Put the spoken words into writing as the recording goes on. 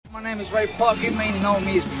My name is Ray Park. You may know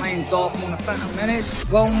me as playing Darth Maul in The Phantom Menace,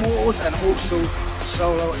 Clone Wars, and also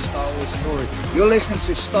Solo: A Star Wars Story. You're listening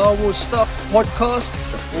to Star Wars Stuff Podcast.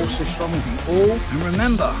 The Force is strong with you all. And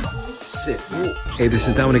remember, Sith Walk. Hey, this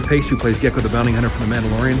is Dominic Pace, who plays Gekko the Bounty Hunter from The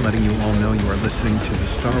Mandalorian, letting you all know you are listening to the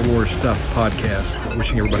Star Wars Stuff Podcast.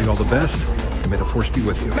 Wishing everybody all the best, and may the Force be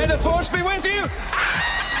with you. May the Force be with you!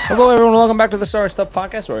 Hello, everyone. Welcome back to the Star Wars Stuff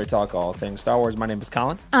Podcast, where we talk all things Star Wars. My name is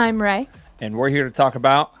Colin. I'm Rae. And we're here to talk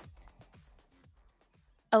about...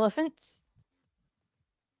 elephants.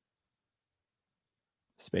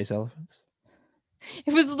 Space elephants?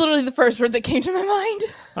 It was literally the first word that came to my mind.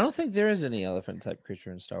 I don't think there is any elephant-type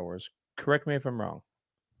creature in Star Wars. Correct me if I'm wrong.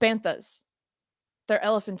 Banthas. They're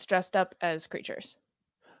elephants dressed up as creatures.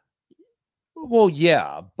 Well,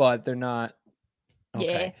 yeah, but they're not...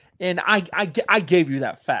 Okay. Yeah. And I gave you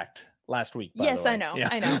that fact last week, by yes, the way. I know. Yeah.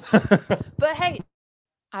 I know. But hey,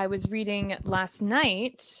 I was reading last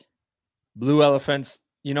night. Blue elephants.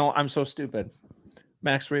 You know, I'm so stupid.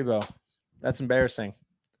 Max Rebo. That's embarrassing.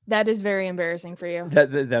 That is very embarrassing for you.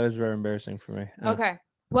 That is very embarrassing for me. Yeah. Okay.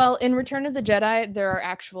 Well, in Return of the Jedi, there are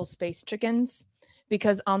actual space chickens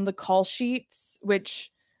because on the call sheets,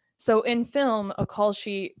 so in film, a call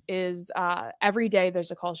sheet is every day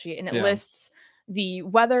there's a call sheet and it lists the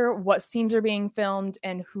weather, what scenes are being filmed,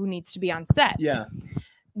 and who needs to be on set. Yeah.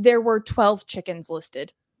 There were 12 chickens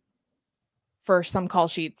listed for some call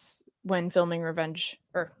sheets when filming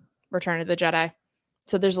Return of the Jedi.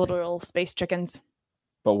 So there's literal space chickens.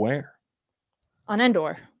 But where? On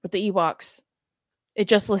Endor with the Ewoks. It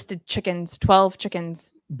just listed chickens, 12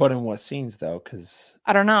 chickens. But in what scenes, though? Because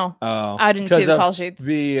I don't know. Oh, I didn't see the call sheets.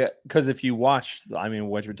 Because if you watched,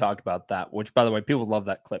 which we talked about that, which, by the way, people love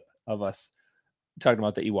that clip of us talking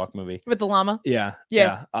about the Ewok movie. With the llama? Yeah.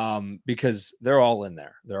 Because they're all in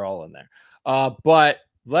there. But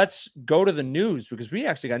let's go to the news because we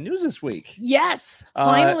actually got news this week. Yes,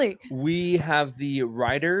 finally. We have the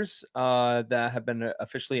writers that have been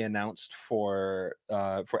officially announced for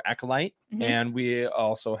Acolyte, and we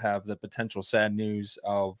also have the potential sad news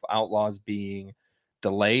of Outlaws being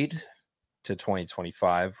delayed to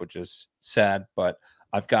 2025, which is sad. But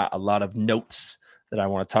I've got a lot of notes that I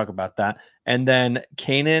want to talk about that. And then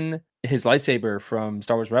Kanan, his lightsaber from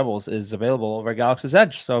Star Wars Rebels, is available over at Galaxy's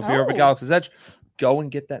Edge. So if you're over at Galaxy's Edge, go and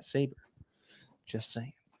get that saber. Just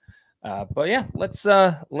saying. But yeah, let's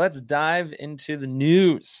dive into the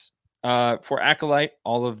news. For Acolyte,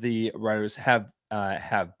 all of the writers have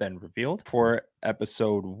been revealed. For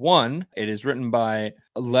episode 1, it is written by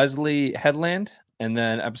Leslie Headland, and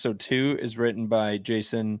then episode 2 is written by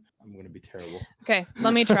Jason. I'm going to be terrible. Okay,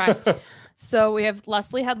 let me try. So we have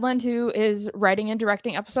Leslie Headland, who is writing and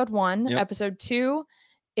directing episode 1. Yep. Episode 2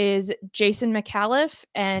 is Jason McAuliffe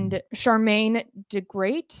and Charmaine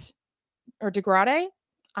DeGrade. That's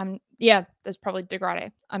probably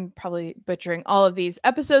DeGrade. I'm probably butchering all of these.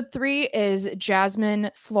 Episode 3 is Jasmine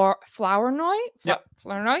Flournoy.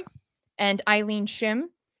 Flournoy and Eileen Shim.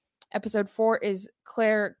 Episode 4 is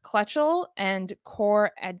Claire Kletchel and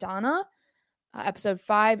Cor Adana. Episode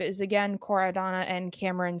 5 is again Cor Adana and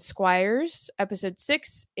Cameron Squires. Episode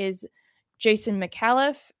 6 is Jason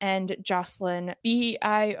McAuliffe and Jocelyn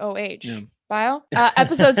Bioh. Yeah. Bio.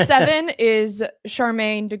 Episode 7 is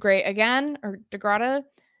Charmaine DeGrade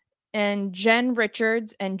and Jen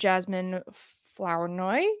Richards and Jasmine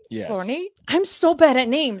Flournoy. Yes. Flournoy. I'm so bad at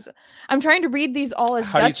names. I'm trying to read these all as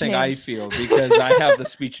How Dutch do you think names. I feel? Because I have the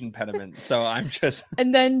speech impediment, so I'm just.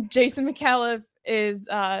 And then Jason McAuliffe is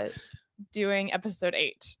doing episode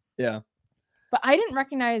 8. Yeah. But I didn't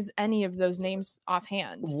recognize any of those names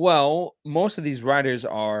offhand. Well, most of these writers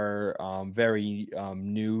are very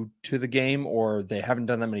new to the game, or they haven't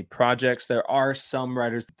done that many projects. There are some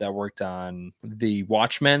writers that worked on The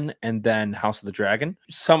Watchmen and then House of the Dragon.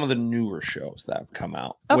 Some of the newer shows that have come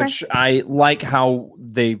out, which I like how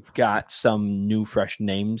they've got some new, fresh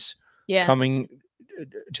names coming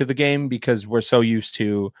to the game, because we're so used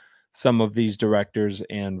to some of these directors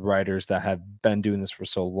and writers that have been doing this for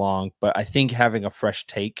so long. But I think having a fresh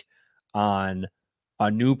take on a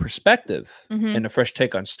new perspective and a fresh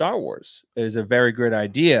take on Star Wars is a very great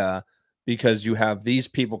idea, because you have these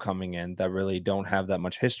people coming in that really don't have that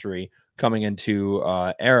much history coming into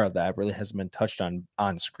era that really hasn't been touched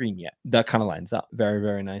on screen yet. That kind of lines up very,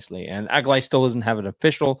 very nicely. And Acolyte still doesn't have an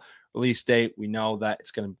official release date. We know that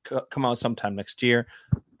it's going to come out sometime next year,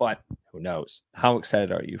 but who knows? How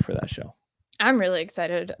excited are you for that show? I'm really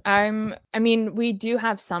excited. We do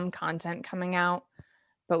have some content coming out,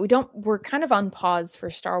 but we're kind of on pause for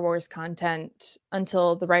Star Wars content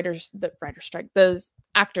until the writer's strike, the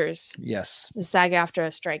actors. Yes. The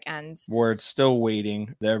SAG-AFTRA strike ends. We're still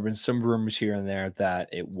waiting. There have been some rumors here and there that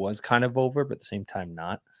it was kind of over, but at the same time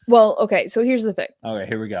not. Well, okay, so here's the thing. Okay,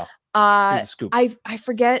 here we go. Here's the scoop. I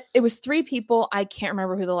forget. It was 3 people. I can't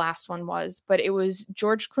remember who the last one was, but it was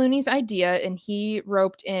George Clooney's idea, and he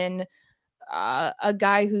roped in a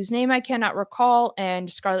guy whose name I cannot recall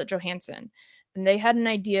and Scarlett Johansson. And they had an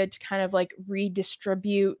idea to kind of like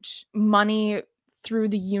redistribute money through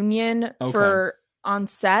the union for on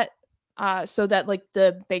set, so that like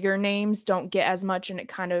the bigger names don't get as much and it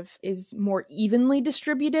kind of is more evenly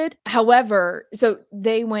distributed. However, so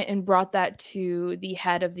they went and brought that to the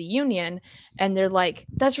head of the union, and they're like,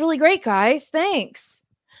 that's really great, guys. Thanks.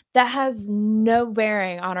 That has no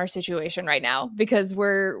bearing on our situation right now because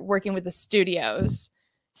we're working with the studios.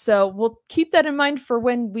 So we'll keep that in mind for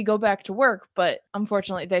when we go back to work. But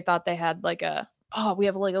unfortunately, they thought they had like we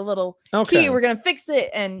have like a little key. We're going to fix it.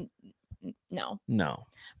 And no.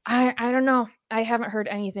 I don't know. I haven't heard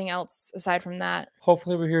anything else aside from that.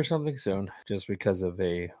 Hopefully we hear something soon, just because of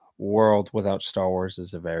a world without Star Wars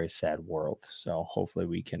is a very sad world. So hopefully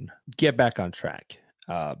we can get back on track.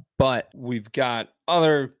 But we've got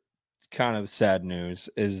other kind of sad news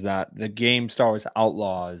is that the game Star Wars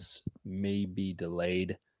Outlaws may be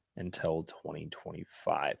delayed until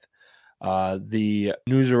 2025. The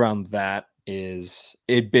news around that is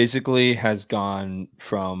it basically has gone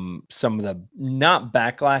from some of the not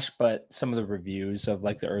backlash, but some of the reviews of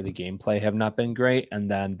like the early gameplay have not been great.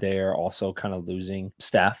 And then they're also kind of losing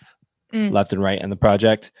staff left and right in the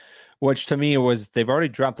project, which to me was they've already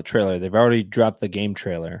dropped the trailer. They've already dropped the game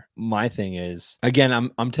trailer. My thing is,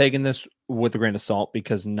 again, I'm taking this with a grain of salt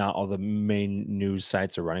because not all the main news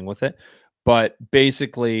sites are running with it. But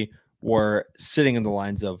basically, we're sitting in the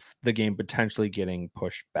lines of the game potentially getting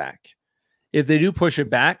pushed back. If they do push it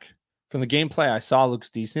back, from the gameplay I saw, looks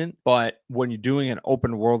decent. But when you're doing an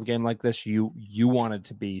open world game like this, you want it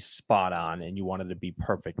to be spot on and you want it to be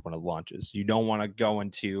perfect when it launches. You don't want to go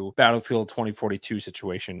into Battlefield 2042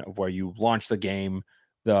 situation of where you launch the game,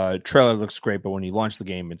 the trailer looks great, but when you launch the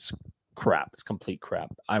game, it's crap. It's complete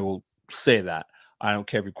crap. I will say that. I don't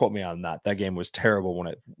care if you quote me on that. That game was terrible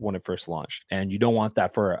when it first launched, and you don't want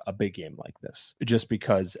that for a big game like this. Just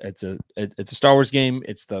because it's a Star Wars game,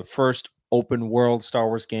 it's the first open world Star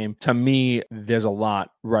Wars game. To me, there's a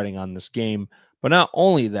lot riding on this game. But not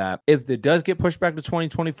only that, if it does get pushed back to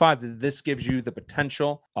 2025, this gives you the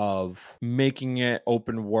potential of making it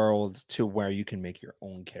open world to where you can make your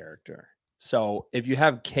own character. So if you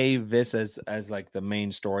have Kay Viss as like the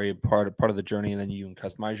main story part of the journey, and then you can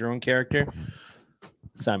customize your own character,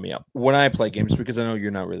 sign me up. When I play games, because I know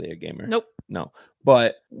you're not really a gamer. Nope. No.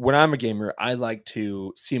 But when I'm a gamer, I like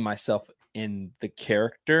to see myself in the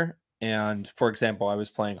character. And for example, I was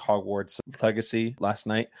playing Hogwarts Legacy last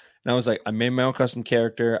night, and I was like, I made my own custom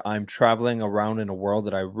character. I'm traveling around in a world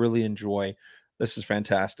that I really enjoy. This is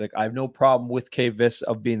fantastic. I have no problem with Kay Viss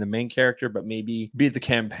of being the main character, but maybe be the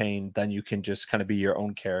campaign. Then you can just kind of be your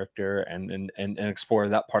own character and explore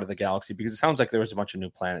that part of the galaxy, because it sounds like there was a bunch of new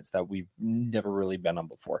planets that we've never really been on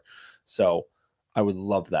before. So I would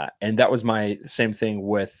love that. And that was my same thing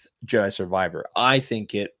with Jedi Survivor. I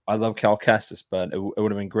love Cal Kestis, but it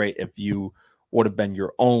would have been great if you would have been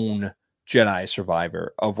your own Jedi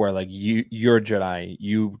Survivor, of where like you're a Jedi,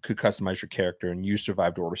 you could customize your character and you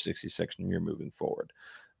survived Order 66 and you're moving forward.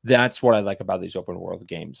 That's what I like about these open world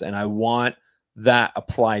games. And I want that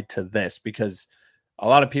applied to this, because a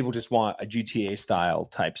lot of people just want a GTA style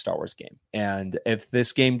type Star Wars game. And if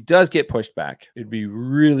this game does get pushed back, it'd be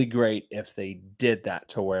really great if they did that,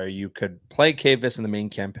 to where you could play Kay Viss in the main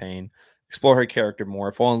campaign, explore her character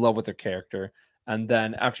more, fall in love with her character. And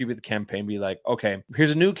then after you beat the campaign, be like, okay,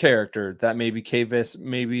 here's a new character that maybe Kay Viss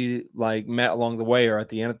maybe like met along the way or at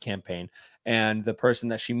the end of the campaign. And the person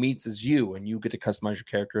that she meets is you, and you get to customize your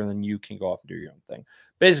character, and then you can go off and do your own thing.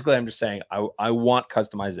 Basically, I'm just saying I want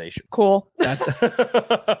customization. Cool.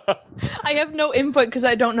 I have no input because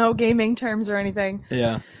I don't know gaming terms or anything.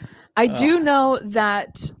 Yeah. I do know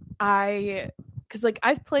that because like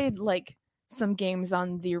I've played like some games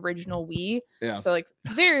on the original Wii. Yeah. So like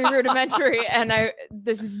very rudimentary, and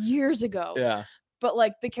this is years ago. Yeah. But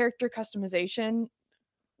like the character customization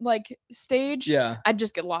like stage, yeah, I'd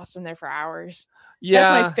just get lost in there for hours. Yeah.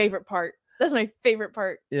 That's my favorite part.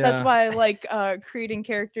 Yeah. That's why I like creating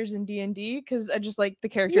characters in D&D, because I just like the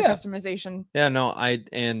character customization. Yeah, no, I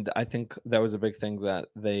think that was a big thing that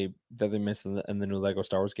they missed in the new Lego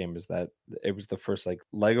Star Wars game, is that it was the first like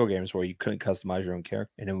Lego games where you couldn't customize your own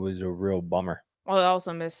character, and it was a real bummer. Well, I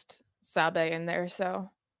also missed Sabe in there, so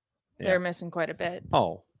they're missing quite a bit.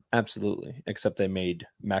 Oh, absolutely. Except they made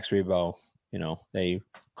Max Rebo, they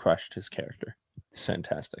crushed his character. It's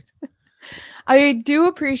fantastic. I do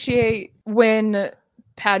appreciate when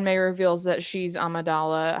Padme reveals that she's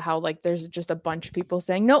Amidala, how like there's just a bunch of people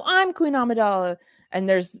saying, "No, I'm Queen Amidala," and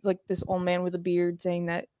there's like this old man with a beard saying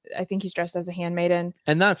that I think he's dressed as a handmaiden.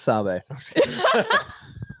 And that's Sabe.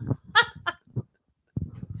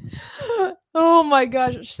 Oh my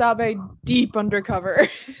gosh, Sabe deep undercover.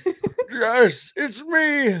 Yes, it's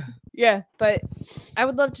me. Yeah, but I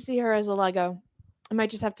would love to see her as a Lego. I might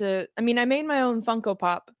just have to. I mean, I made my own Funko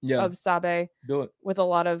Pop of Sabe. Do it. With a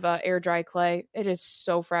lot of air dry clay. It is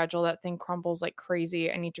so fragile. That thing crumbles like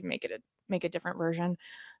crazy. I need to make a different version.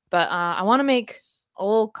 But I want to make a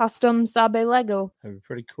little custom Sabe Lego. That'd be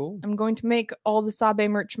pretty cool. I'm going to make all the Sabe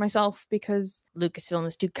merch myself because Lucasfilm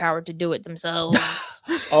is too coward to do it themselves.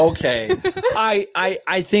 Okay.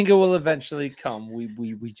 I think it will eventually come.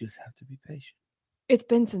 We just have to be patient. It's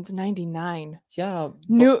been since 99. Yeah.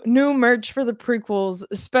 New merch for the prequels,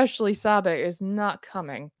 especially Sabe, is not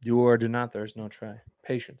coming. Do or do not, there's no try.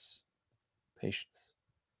 Patience.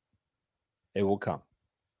 It will come.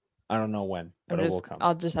 I don't know when, but it will come.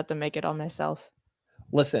 I'll just have to make it all myself.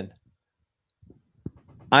 Listen,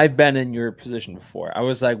 I've been in your position before. I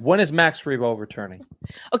was like, when is Max Rebo returning?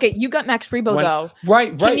 Okay, you got Max Rebo though.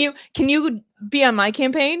 Right. Can you be on my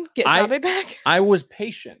campaign? Get Sabe back? I was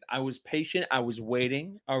patient. I was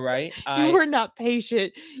waiting. All right. You were not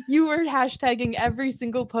patient. You were hashtagging every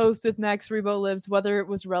single post with Max Rebo lives, whether it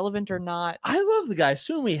was relevant or not. I love the guy.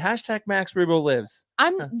 Sue me. Hashtag Max Rebo lives.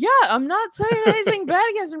 I'm not saying anything bad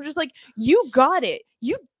against him. Just like, you got it.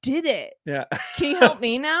 You did it. Yeah. Can you help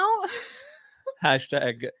me now?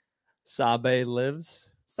 Hashtag Sabe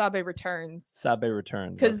lives. Sabe returns.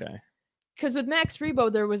 Okay. Because with Max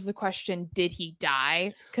Rebo, there was the question, did he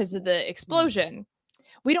die because of the explosion?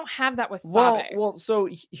 We don't have that with Sabe. Well, so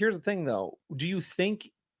here's the thing, though. Do you think,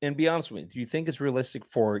 and be honest with me, do you think it's realistic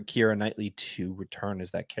for Keira Knightley to return as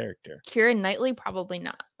that character? Keira Knightley? Probably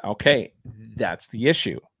not. Okay, that's the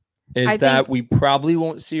issue. I think we probably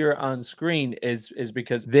won't see her on screen is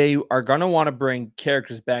because they are going to want to bring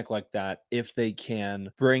characters back like that if they can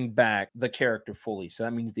bring back the character fully. So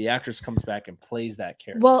that means the actress comes back and plays that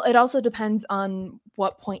character. Well, it also depends on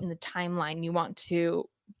what point in the timeline you want to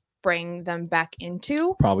bring them back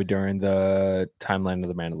into. Probably during the timeline of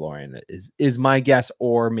The Mandalorian is my guess,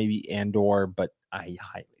 or maybe Andor, but I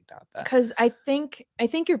highly doubt that. Because I think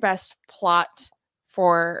your best plot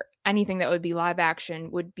for anything that would be live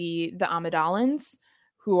action would be the Amidalans,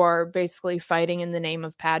 who are basically fighting in the name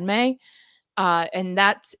of Padme. And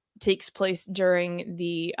that takes place during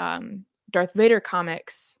the Darth Vader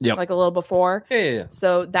comics, like a little before. Yeah.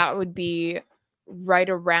 So that would be right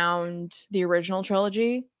around the original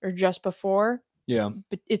trilogy or just before. Yeah.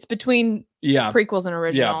 But it's between prequels and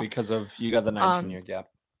original. Yeah, because of you got the 19-year gap.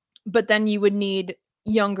 But then you would need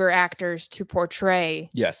younger actors to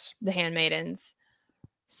portray the handmaidens.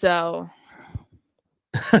 So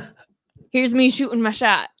here's me shooting my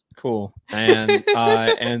shot. Cool. And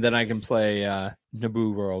and then I can play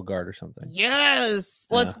Naboo Royal Guard or something. Yes,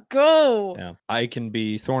 let's go. Yeah, I can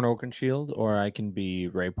be Thorn Oakenshield, or I can be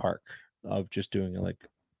Ray Park of just doing like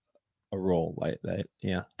a role like that.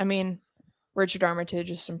 Yeah. I mean, Richard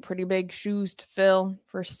Armitage is some pretty big shoes to fill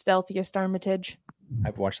for stealthiest Armitage.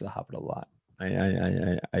 I've watched The Hobbit a lot.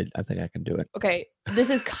 I think I can do it. Okay,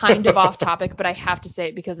 this is kind of off topic, but I have to say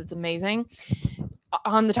it because it's amazing.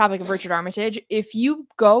 On the topic of Richard Armitage, if you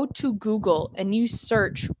go to Google and you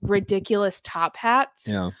search ridiculous top hats,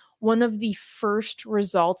 one of the first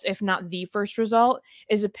results, if not the first result,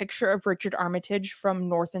 is a picture of Richard Armitage from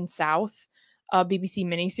North and South, a BBC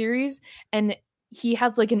miniseries, and he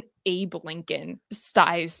has like an Abe Lincoln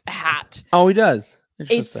size hat. Oh, he does.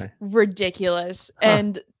 It's ridiculous.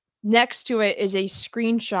 And next to it is a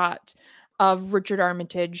screenshot of Richard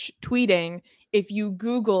Armitage tweeting, if you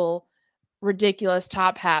Google ridiculous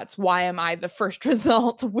top hats, why am I the first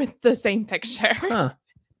result with the same picture?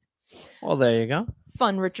 Well, there you go.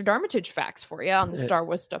 Fun Richard Armitage facts for you on the Star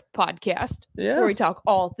Wars Stuff podcast, where we talk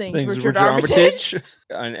all things Richard Armitage.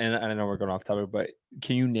 And I know we're going off topic, but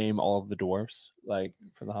can you name all of the dwarves like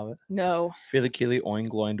for The Hobbit? No. Felikili, Oin,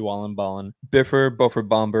 Gloin, Dwalin, Balin, Bifur, Bofur,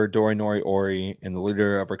 Bomber, Dori, Nori, Ori, and the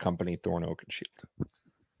leader of our company, Thorn Oakenshield.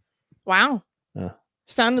 Wow.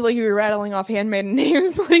 Sounded like you were rattling off handmaiden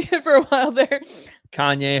names like for a while there.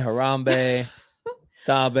 Kanye, Harambe,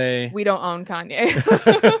 Sabe. We don't own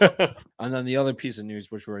Kanye. And then the other piece of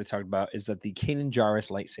news, which we already talked about, is that the Kanan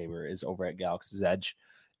Jarrus lightsaber is over at Galaxy's Edge.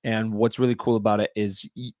 And what's really cool about it is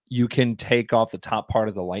you can take off the top part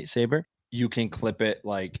of the lightsaber. You can clip it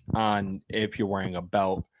like on, if you're wearing a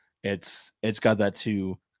belt, it's got that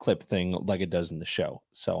 2-clip thing like it does in the show.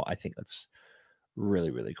 So I think that's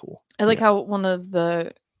really, really cool. I like how one of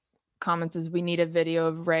the comments is we need a video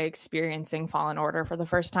of Rae experiencing Fallen Order for the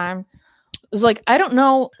first time. It was like, I don't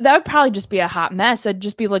know. That would probably just be a hot mess. I'd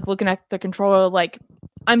just be like looking at the controller like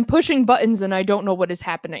I'm pushing buttons and I don't know what is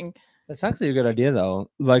happening. That's actually a good idea, though.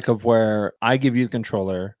 Like of where I give you the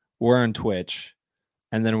controller, we're on Twitch,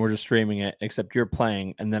 and then we're just streaming it, except you're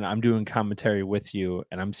playing, and then I'm doing commentary with you,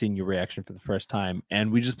 and I'm seeing your reaction for the first time,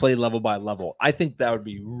 and we just play level by level. I think that would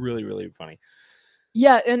be really, really funny.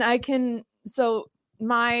 Yeah, and I can... So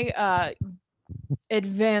my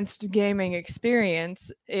advanced gaming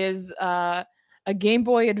experience is a Game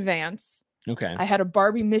Boy Advance. Okay. I had a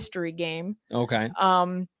Barbie mystery game. Okay.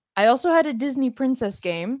 I also had a Disney Princess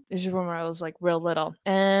game. This is when I was like real little.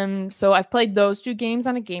 So I've played those 2 games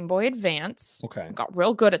on a Game Boy Advance. Okay. Got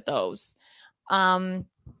real good at those. And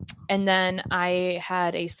then I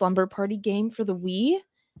had a Slumber Party game for the Wii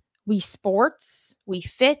Sports, Wii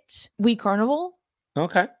Fit, Wii Carnival.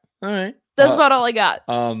 Okay. All right. That's about all I got.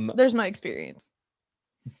 There's my experience.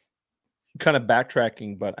 kind of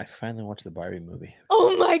backtracking, but I finally watched the Barbie movie.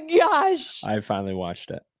 Oh my gosh. I finally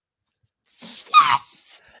watched it.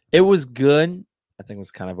 Yes. It was good. I think it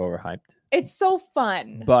was kind of overhyped. It's so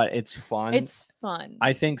fun. But it's fun. It's fun.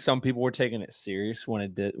 I think some people were taking it serious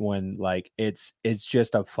when like it's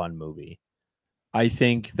just a fun movie. I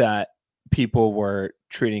think that people were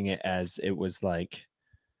treating it as it was like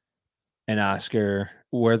an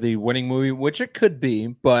Oscar-worthy winning movie, which it could be,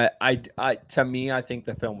 but to me, I think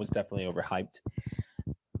the film was definitely overhyped.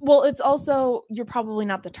 Well, it's also you're probably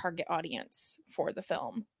not the target audience for the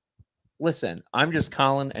film. Listen, I'm just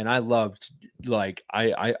Colin, and I loved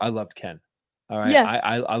I loved Ken. All right, yeah.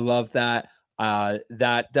 I love that.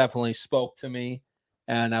 That definitely spoke to me,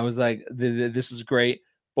 and I was like, this is great.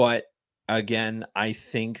 But again, I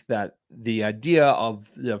think that the idea of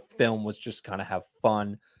the film was just kind of have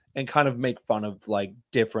fun and kind of make fun of like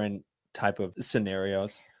different type of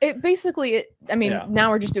scenarios. It basically,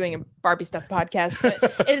 now we're just doing a Barbie stuff podcast,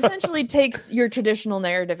 but it essentially takes your traditional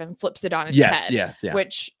narrative and flips it on its head. Yes,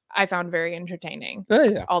 which I found very entertaining. Oh,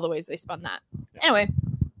 yeah. All the ways they spun that. Yeah. Anyway.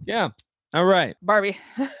 Yeah. All right. Barbie.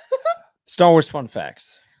 Star Wars fun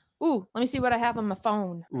facts. Ooh, let me see what I have on my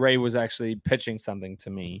phone. Rae was actually pitching something to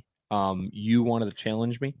me. You wanted to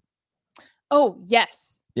challenge me? Oh,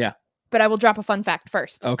 yes. Yeah. But I will drop a fun fact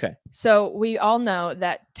first. Okay. So we all know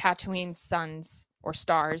that Tatooine's suns or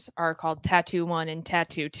stars are called Tattoo 1 and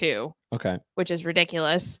Tattoo 2. Okay. Which is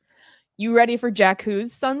ridiculous. You ready for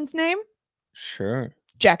Jakku's son's name? Sure.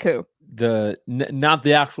 Jakku. Not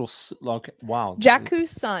the actual. Okay. Wow.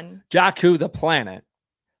 Jakku's son. Jakku, the planet,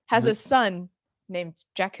 has a son named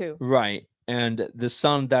Jakku. Right. And the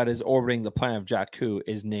sun that is orbiting the planet of Jakku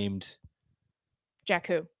is named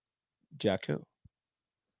Jakku. Jakku.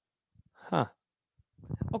 Huh.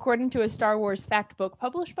 According to a Star Wars fact book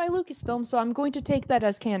published by Lucasfilm, so I'm going to take that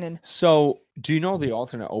as canon. So, do you know the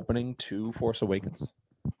alternate opening to Force Awakens?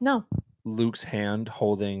 No. Luke's hand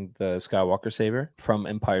holding the Skywalker saber from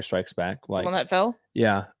Empire Strikes Back. Like, the one that fell?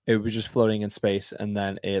 Yeah. It was just floating in space, and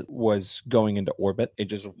then it was going into orbit. It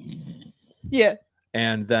just... Yeah.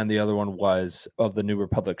 And then the other one was of the New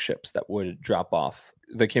Republic ships that would drop off.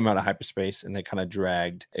 They came out of hyperspace, and they kind of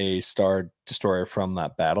dragged a Star Destroyer from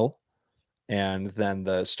that battle. And then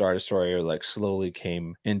the Star Destroyer like slowly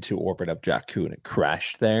came into orbit of Jakku, and it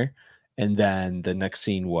crashed there. And then the next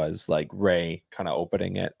scene was like Rae kind of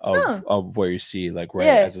opening it of where you see like Rae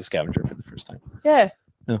as a scavenger for the first time. Yeah.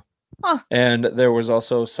 Yeah. Huh. And there was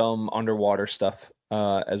also some underwater stuff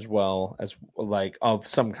as well as like of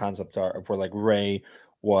some concept art of where like Rae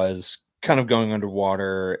was kind of going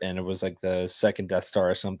underwater, and it was like the second Death Star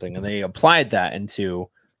or something. And they applied that into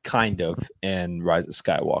kind of in Rise of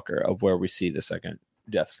Skywalker of where we see the second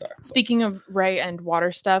Death Star. Speaking of Rae and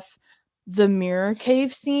water stuff, the mirror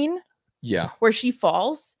cave scene. Yeah. Where she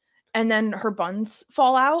falls and then her buns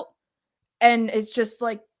fall out and it's just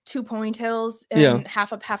like two ponytails in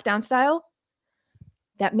half up, half down style.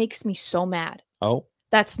 That makes me so mad. Oh.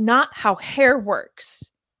 That's not how hair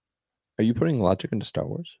works. Are you putting logic into Star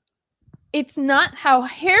Wars? It's not how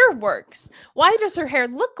hair works. Why does her hair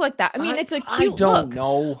look like that? I mean, it's a cute look. I don't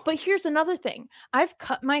know. But here's another thing. I've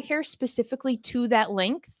cut my hair specifically to that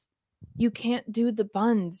length. You can't do the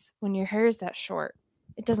buns when your hair is that short.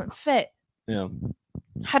 It doesn't fit. Yeah.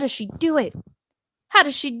 How does she do it? How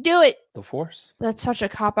does she do it? The Force. That's such a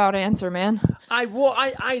cop-out answer, man. I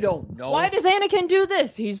don't know. Why does Anakin do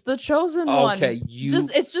this? He's the chosen one. Okay,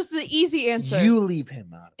 it's just the easy answer. You leave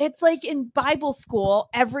him out. It's like in Bible school,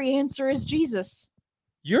 every answer is Jesus.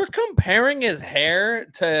 You're comparing his hair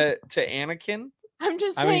to Anakin? I'm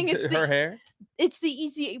just saying her hair. It's the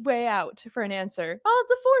easy way out for an answer. Oh,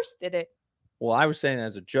 the Force did it. Well, I was saying that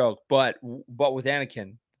as a joke, but with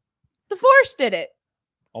Anakin, The Force did it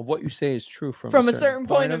of what you say is true from a certain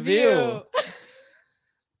point of view.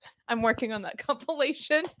 I'm working on that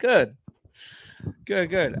compilation. Good.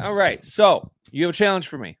 All right. So you have a challenge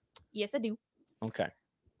for me. Yes, I do. Okay.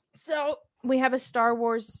 So we have a Star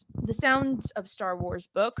Wars, the Sounds of Star Wars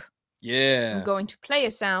book. Yeah. I'm going to play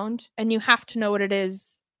a sound, and you have to know what it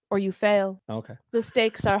is, or you fail. Okay. The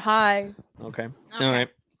stakes are high. Okay. Okay. All right.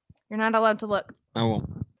 You're not allowed to look. I won't.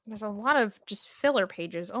 There's a lot of just filler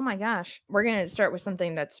pages. Oh my gosh. We're going to start with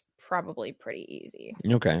something that's probably pretty easy.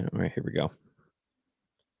 Okay. All right. Here we go.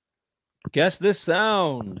 Guess this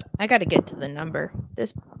sound. I got to get to the number.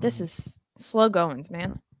 This is slow goings,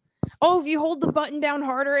 man. Oh, if you hold the button down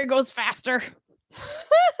harder, it goes faster.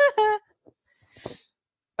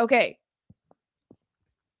 Okay.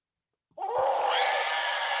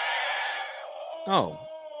 Oh,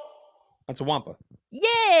 that's a Wampa.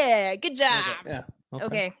 Yeah, good job. Okay. Yeah.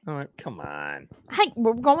 Okay. All right. Come on. Hey,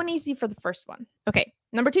 we're going easy for the first one. Okay,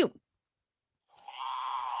 number 2.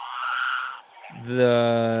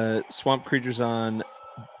 The swamp creatures on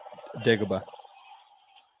Dagobah.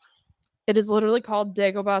 It is literally called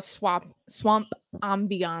Dagobah Swamp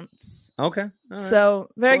Ambiance. Okay. All right. So,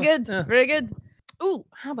 very Close. good. Yeah. Very good. Ooh,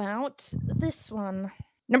 how about this one?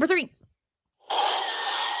 Number 3.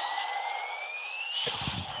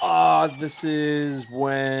 This is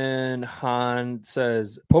when Han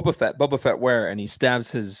says, Boba Fett, where? And he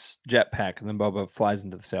stabs his jetpack, and then Boba flies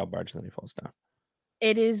into the sail barge, and then he falls down.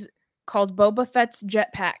 It is called Boba Fett's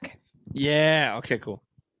jetpack. Yeah. Okay, cool.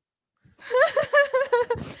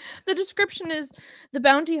 The description is the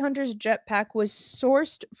bounty hunter's jetpack was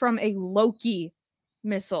sourced from a Loki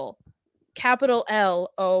missile. Capital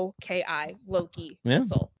Loki, Loki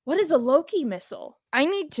missile. What is a Loki missile? I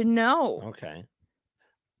need to know. Okay.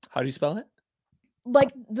 How do you spell it?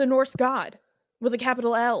 Like the Norse god with a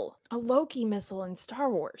capital L. A Loki missile in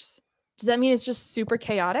Star Wars. Does that mean it's just super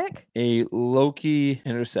chaotic? A Loki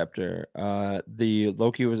interceptor. The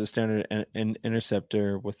Loki was a standard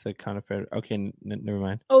interceptor with the conifer. Okay, never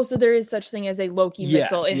mind. Oh, so there is such thing as a Loki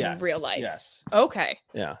missile in real life. Yes. Okay.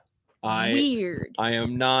 Yeah. Weird. I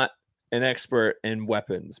am not an expert in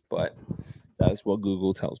weapons, but that is what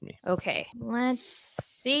Google tells me. Okay. Let's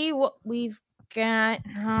see what we've got.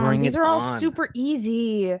 Bring these it are all on. super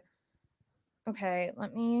easy. Okay,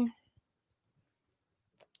 let me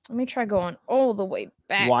try going all the way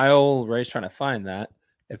back. While Ray's trying to find that,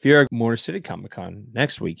 if you're at Motor City Comic Con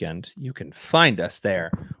next weekend, you can find us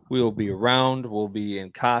there. We will be around. We'll be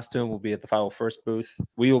in costume. We'll be at the 501st booth.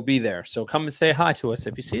 We will be there. So come and say hi to us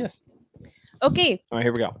if you see us. Okay. All right,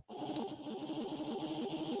 here we go.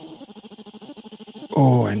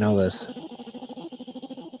 Oh, I know this.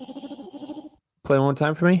 Play one more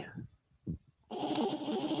time for me.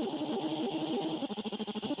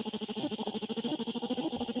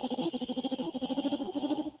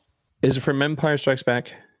 Is it from Empire Strikes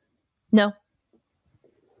Back? No.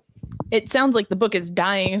 It sounds like the book is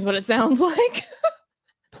dying, is what it sounds like.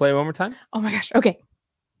 Play one more time. Oh my gosh. Okay.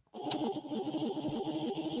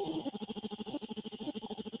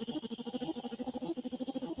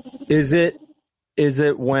 Is it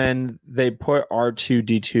when they put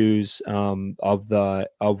R2-D2's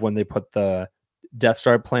of when they put the Death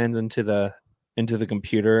Star plans into the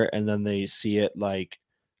computer, and then they see it like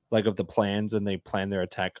of the plans, and they plan their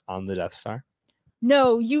attack on the Death Star?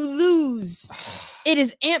 No, you lose. It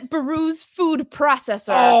is Aunt Beru's food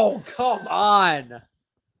processor. Oh, come on.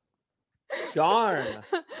 Darn.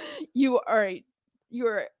 You are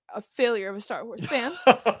a failure of a Star Wars fan.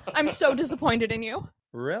 I'm so disappointed in you.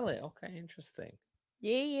 Really? Okay, interesting.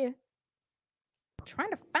 Yeah.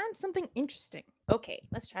 Trying to find something interesting. Okay,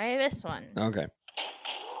 let's try this one. Okay.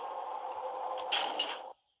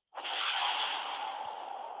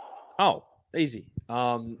 Oh, easy.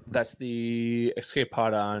 That's the escape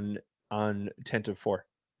pod on Tantive 4.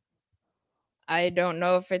 I don't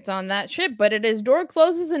know if it's on that ship, but it is door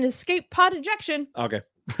closes and escape pod ejection. Okay.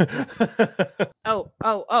 Oh,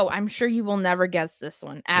 I'm sure you will never guess this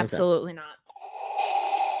one. Absolutely not.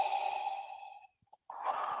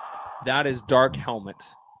 That is Dark Helmet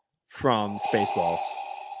from Spaceballs.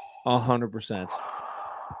 100%.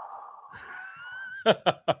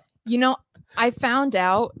 You know, I found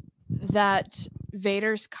out that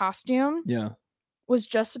Vader's costume was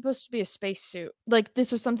just supposed to be a spacesuit. Like,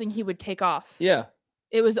 this was something he would take off. Yeah.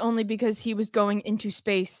 It was only because he was going into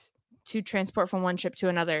space to transport from one ship to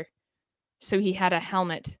another. So he had a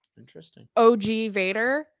helmet. Interesting. OG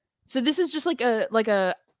Vader. So this is just like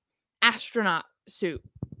a astronaut suit.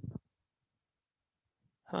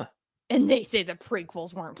 Huh. And they say the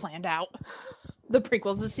prequels weren't planned out. The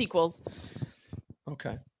prequels, the sequels.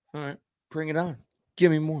 Okay. All right. Bring it on.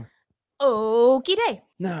 Give me more. Okie day.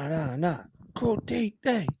 Nah. Cool day.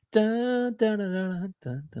 Dun, dun, dun, dun,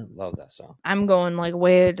 dun, dun. Love that song. I'm going like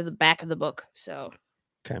way to the back of the book, so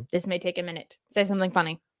Okay. this may take a minute. Say something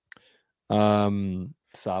funny.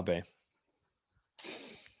 Sabe.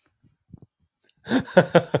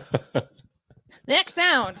 Next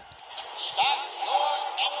sound.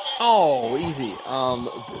 Oh, easy.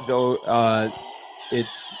 Though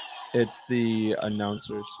it's the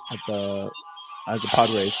announcers at the pod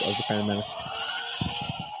race of the Phantom Menace.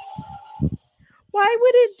 Why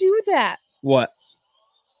would it do that? What?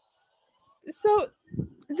 So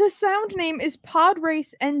the sound name is Pod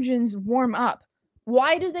Race Engines Warm Up.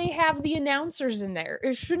 Why do they have the announcers in there?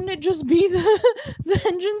 Shouldn't it just be the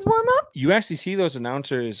engines warm up? You actually see those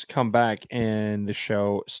announcers come back in the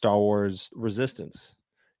show Star Wars Resistance.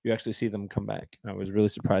 You actually see them come back. I was really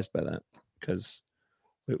surprised by that because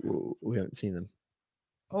we haven't seen them.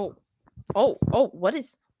 Oh! What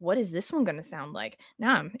is this one gonna sound like?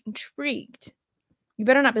 Now I'm intrigued. You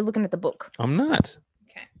better not be looking at the book. I'm not.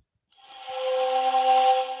 Okay.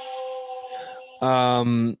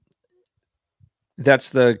 That's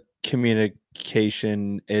the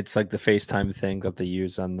communication. It's like the FaceTime thing that they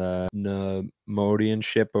use on the Nemodian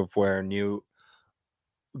ship of where New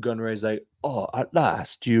Gunray's like, oh, at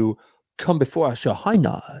last you come before us, your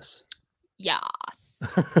highness. Yes.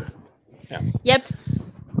 Yeah. Yep.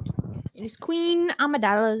 It is Queen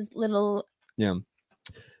Amidala's little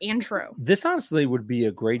intro. This honestly would be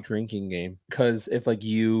a great drinking game because if like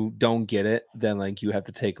you don't get it, then like you have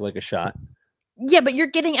to take like a shot. Yeah, but you're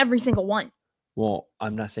getting every single one. Well,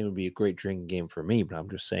 I'm not saying it would be a great drinking game for me, but I'm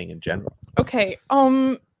just saying in general. Okay.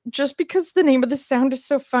 Just because the name of the sound is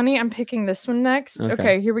so funny, I'm picking this one next.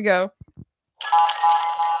 Okay, here we go.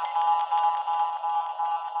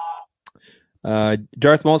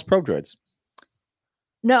 Darth Maul's probe droids.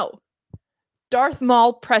 No. Darth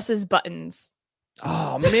Maul presses buttons.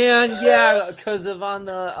 Oh man, yeah, because of on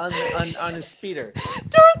his speeder.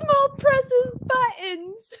 Darth Maul presses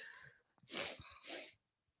buttons.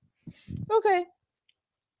 Okay.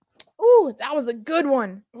 Ooh, that was a good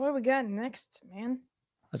one. What do we got next, man?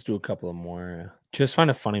 Let's do a couple of more. Just find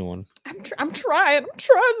a funny one. I'm trying. I'm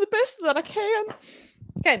trying the best that I can.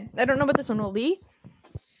 Okay, I don't know what this one will be.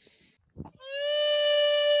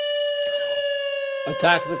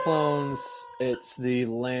 Attack of the Clones. It's the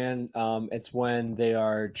land. It's when they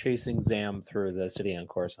are chasing Zam through the city on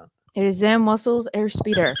Coruscant. It is Zam Wesell's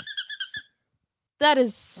airspeeder. That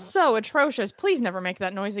is so atrocious. Please never make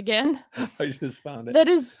that noise again. I just found it. That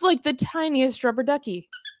is like the tiniest rubber ducky.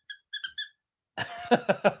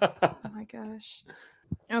 Oh my gosh.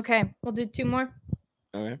 Okay, we'll do two more.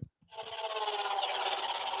 Okay.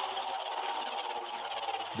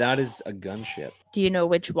 That is a gunship. Do you know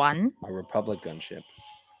which one? A Republic gunship.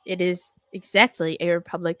 It is exactly a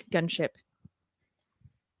Republic gunship.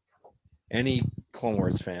 Any Clone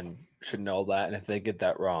Wars fan should know that, and if they get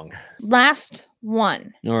that wrong. Last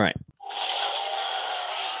one. All right.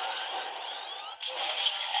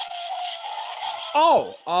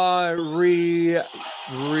 Oh,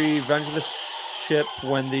 Revenge of the Ship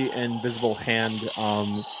when the Invisible Hand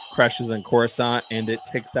crashes on Coruscant and it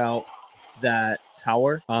takes out that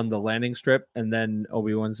tower on the landing strip, and then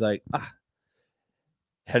Obi-Wan's like,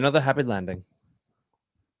 had another happy landing.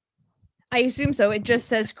 I assume so. It just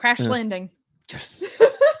says crash landing.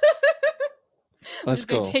 Let's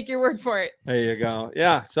go. Take your word for it. There you go.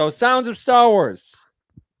 Yeah. So Sounds of Star Wars.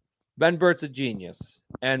 Ben Burtt's a genius,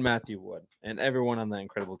 and Matthew Wood, and everyone on that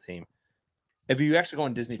incredible team. If you actually go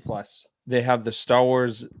on Disney Plus, they have the Star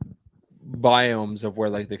Wars biomes of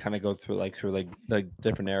where like they kind of go through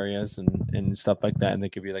different areas and stuff like that, and they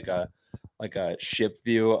give you like a ship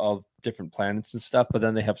view of different planets and stuff. But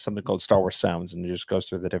then they have something called Star Wars Sounds, and it just goes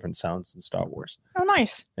through the different sounds in Star Wars. Oh,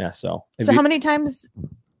 nice. Yeah. So how many times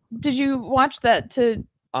did you watch that to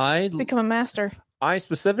become a master? I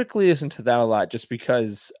specifically listened to that a lot just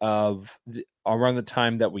because of around the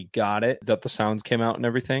time that we got it, that the sounds came out and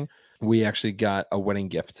everything. We actually got a wedding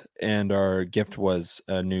gift, and our gift was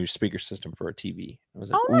a new speaker system for a TV. I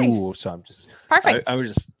was like, nice. Ooh, so I'm just perfect. I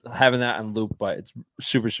was just having that on loop, but it's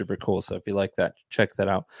super, super cool. So if you like that, check that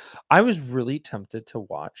out. I was really tempted to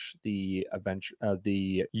watch the adventure,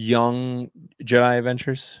 the Young Jedi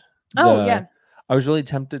Adventures. Yeah. I was really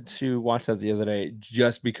tempted to watch that the other day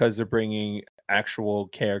just because they're bringing actual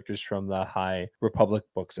characters from the High Republic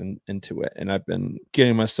books into it, and I've been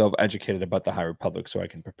getting myself educated about the High Republic so I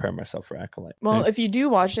can prepare myself for Acolyte. Well, if you do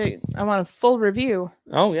watch it, I want a full review.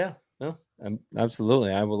 Oh yeah, no,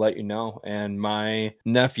 Absolutely. I will let you know. And my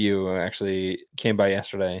nephew actually came by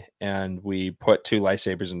yesterday and we put 2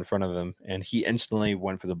 lightsabers in front of him and he instantly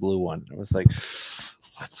went for the blue one. It was like,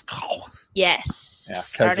 let's go. Yes. Yeah,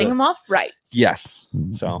 starting him off right. Yes.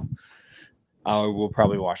 So I will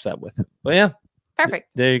probably watch that with him. But yeah. Perfect.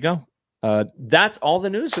 There you go. That's all the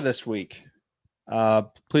news for this week.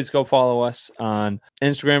 Please go follow us on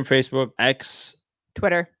Instagram, Facebook, X,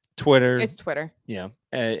 Twitter. It's Twitter. Yeah.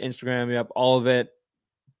 Instagram, yep, all of it.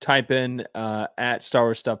 Type in at Star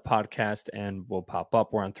Wars Stuff Podcast and we'll pop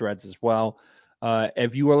up. We're on Threads as well.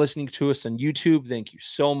 If you are listening to us on YouTube, thank you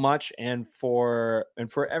so much. And for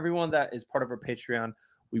everyone that is part of our Patreon,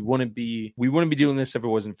 we wouldn't be doing this if it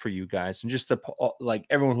wasn't for you guys and just like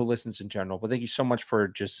everyone who listens in general. But thank you so much for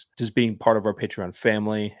just being part of our Patreon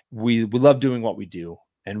family. We love doing what we do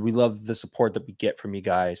and we love the support that we get from you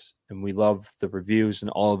guys and we love the reviews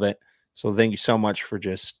and all of it. So thank you so much for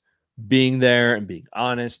just being there and being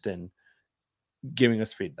honest and giving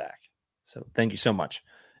us feedback. So thank you so much.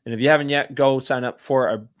 And if you haven't yet, go sign up for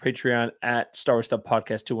our Patreon at Star Wars Stuff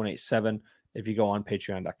Podcast 2187. If you go on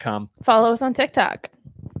patreon.com. Follow us on TikTok.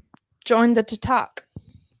 Join the TikTok.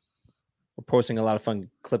 We're posting a lot of fun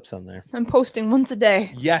clips on there. I'm posting once a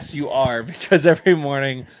day. Yes, you are, because every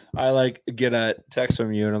morning I like get a text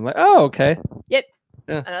from you and I'm like, oh, okay. Yep.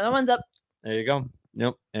 Yeah. Another one's up. There you go.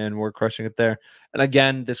 Yep. And we're crushing it there. And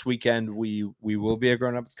again, this weekend we will be at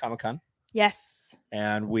Grown Ups Comic-Con. Yes.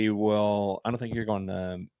 And we will, I don't think you're going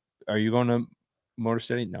to, are you going to Motor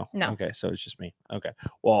City? No. Okay. So it's just me. Okay.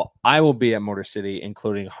 Well, I will be at Motor City,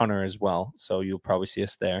 including Hunter as well. So you'll probably see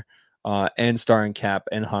us there. And starring Cap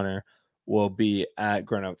and Hunter will be at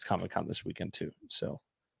Grown Ups Comic-Con this weekend too. So,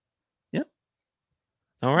 yeah.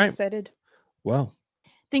 All right. I'm excited. Well.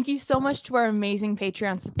 Thank you so much to our amazing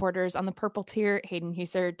Patreon supporters on the purple tier: Hayden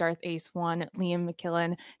Huser, Darth Ace 1, Liam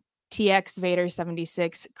McKillen, TX Vader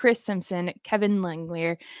 76, Chris Simpson, Kevin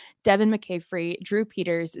Langlear, Devin McCaffrey, Drew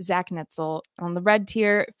Peters, Zach Netzel. On the red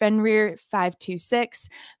tier, Fenrir 526,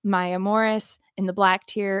 Maya Morris. In the black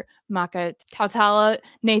tier, Maka Tautala,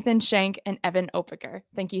 Nathan Shank, and Evan Opaker.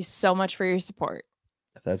 Thank you so much for your support.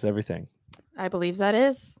 If that's everything. I believe that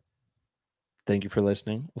is. Thank you for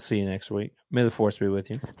listening. We'll see you next week. May the force be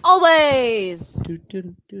with you. Always.